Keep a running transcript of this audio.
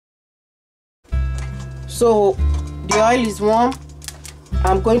So the oil is warm.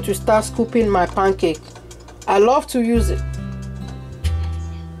 I'm going to start scooping my pancake. I love to use it.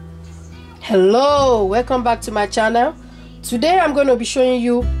 Hello, welcome back to my channel. Today I'm going to be showing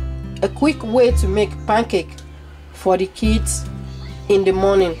you a quick way to make pancake for the kids in the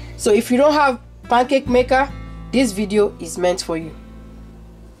morning. So if you don't have Pancake Maker, this video is meant for you.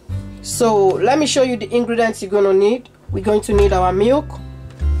 So let me show you the ingredients you're going to need. We're going to need our milk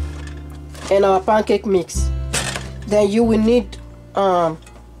and our pancake mix. Then you will need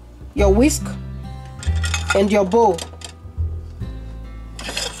your whisk and your bowl.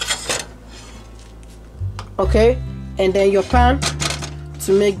 Okay, and then your pan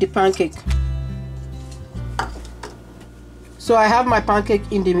to make the pancake. So I have my pancake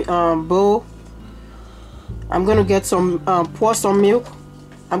in the bowl. I'm gonna get some pour some milk.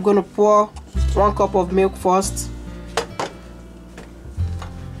 I'm gonna pour 1 cup of milk first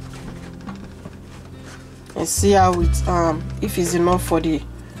and see how it if it's enough for the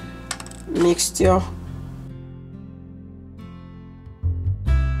mixture.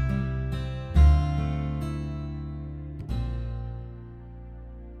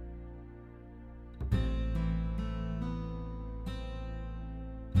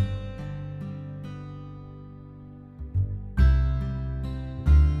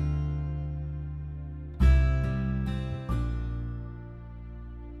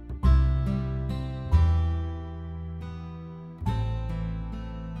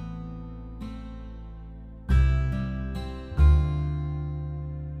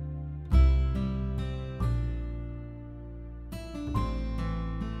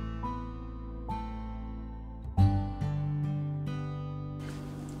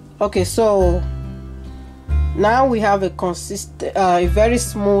 Okay, so now we have a a very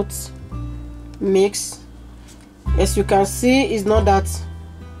smooth mix. As you can see, it's not that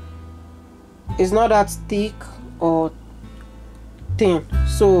thick or thin,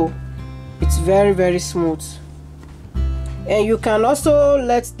 so it's very smooth. And you can also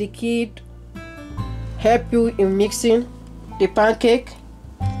let the kid help you in mixing the pancake,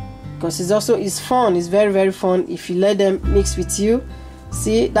 because it's fun. It's very fun if you let them mix with you.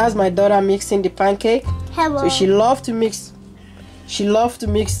 See, that's my daughter mixing the pancake. Hello. So she loves to mix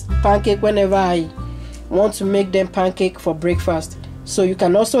pancake whenever I want to make them pancake for breakfast. So you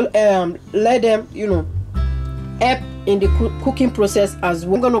can also let them, help in the cooking process as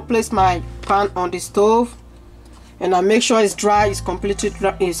well. I'm going to place my pan on the stove and I make sure it's dry. It's completely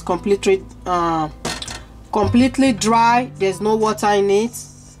dry. There's no water in it,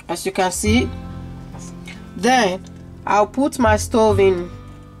 as you can see. Then I'll put my stove in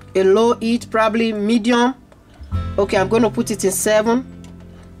a low heat, probably medium. Okay, I'm going to put it in 7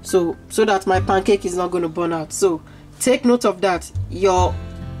 so that my pancake is not going to burn out. So take note of that. Your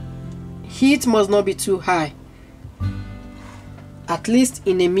heat must not be too high, at least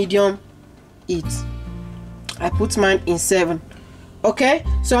in a medium heat. I put mine in 7. Okay,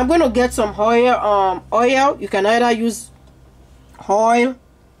 so I'm going to get some oil. You can either use oil,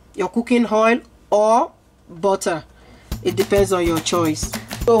 your cooking oil, or butter. It depends on your choice.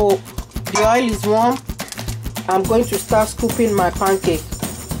 So the oil is warm. I'm going to start scooping my pancake.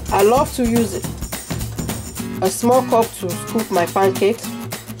 I love to use a small cup to scoop my pancakes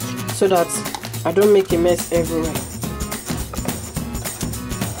so that I don't make a mess everywhere.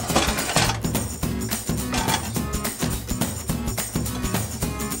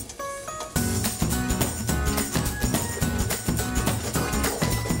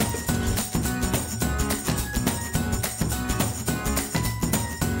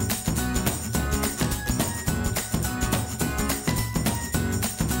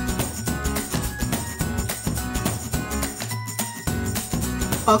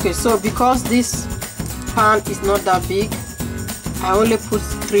 Okay, so because this pan is not that big, I only put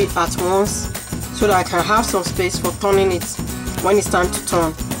 3 at once so that I can have some space for turning it when it's time to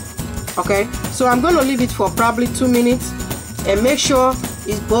turn. Okay, so I'm going to leave it for probably 2 minutes and make sure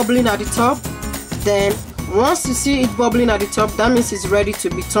it's bubbling at the top. Then once you see it bubbling at the top, that means it's ready to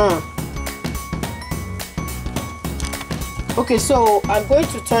be turned. Okay, so I'm going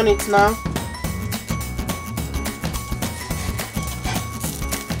to turn it now.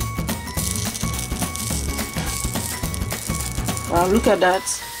 Wow, look at that.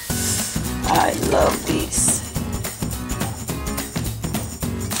 I love this.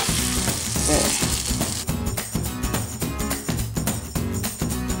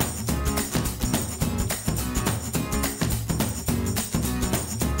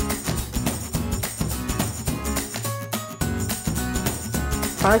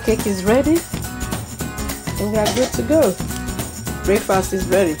 Pancake is ready and we are good to go. Breakfast is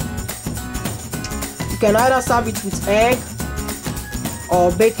ready. can either serve it with egg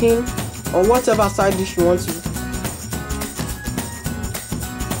or bacon or whatever side dish you want to.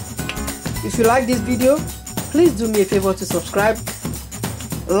 If you like this video, please do me a favor to subscribe,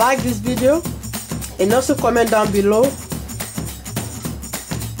 like this video, and also comment down below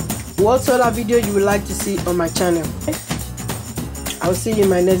what other video you would like to see on my channel. I'll see you in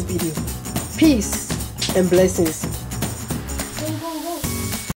my next video. Peace and blessings.